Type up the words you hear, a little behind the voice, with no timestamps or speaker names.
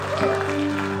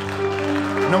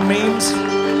No memes?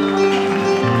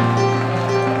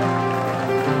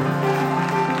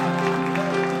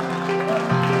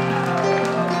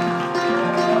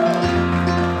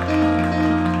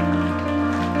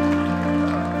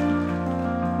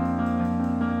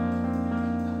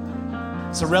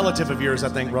 It's a relative of yours, I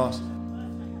think, Ross.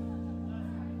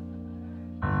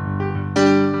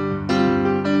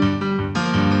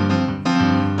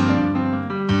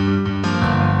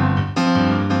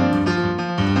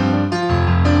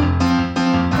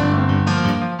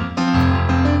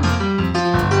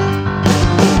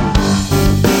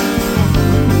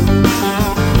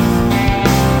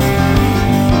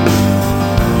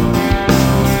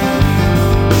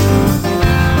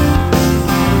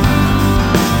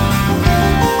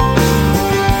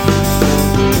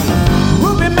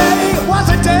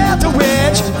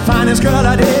 Girl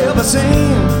I'd ever seen,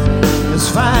 as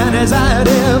fine as I'd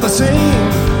ever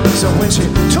seen. So when she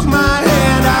took my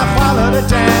hand, I followed her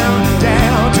down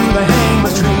to the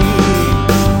hangman's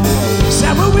tree.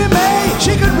 Said Ruby Mae,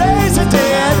 she could raise the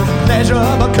dead, pleasure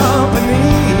of a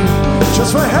company,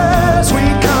 just for her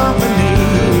sweet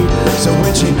company. So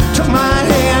when she took my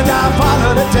hand, I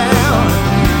followed her down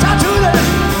to the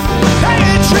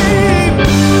hanging tree.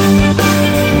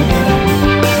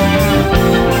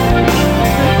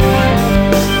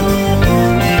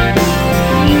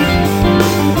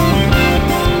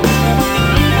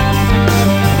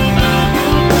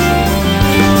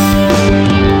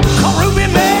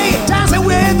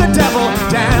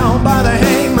 Down by the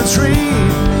hangman's tree,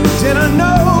 didn't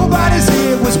nobody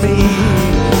see it was me.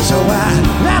 So I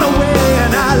ran away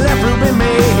and I left Ruby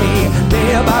Mae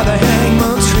there by the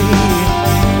hangman's tree.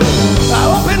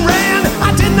 I up and ran,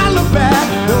 I did not look back,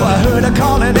 though I heard her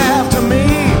calling after me,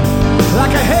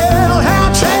 like a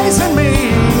hellhound chasing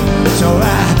me. So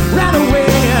I ran away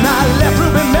and I left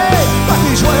Ruby Mae, but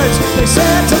these words they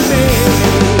said to me: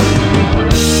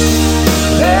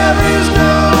 there is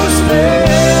no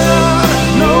spell,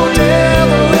 no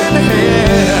devil in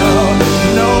hell,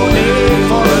 no need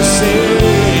for a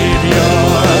savior.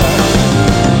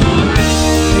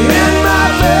 In my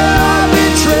bed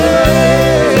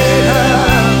betrayed her,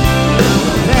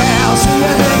 they'll see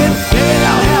her hanging,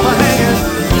 they'll have her hanging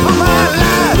on my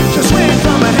life, just swing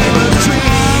from a hangman's tree.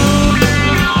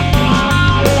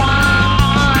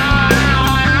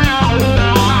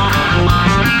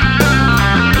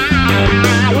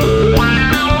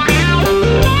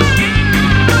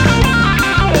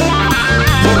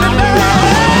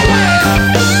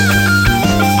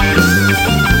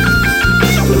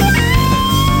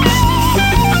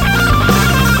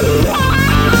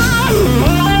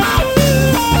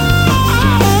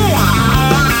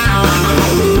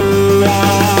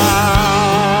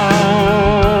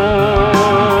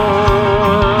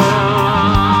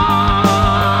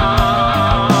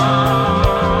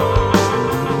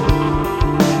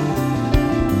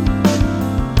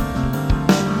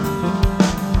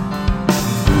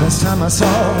 I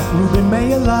saw Ruby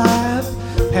Mae alive,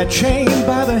 had chained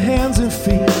by the hands and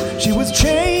feet. She was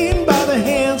chained by the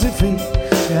hands and feet.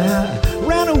 And I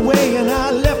ran away and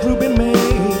I left Ruby Mae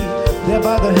there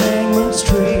by the hangman's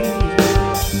tree.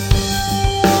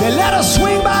 They let her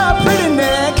swing by her pretty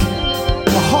neck,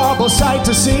 a horrible sight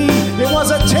to see.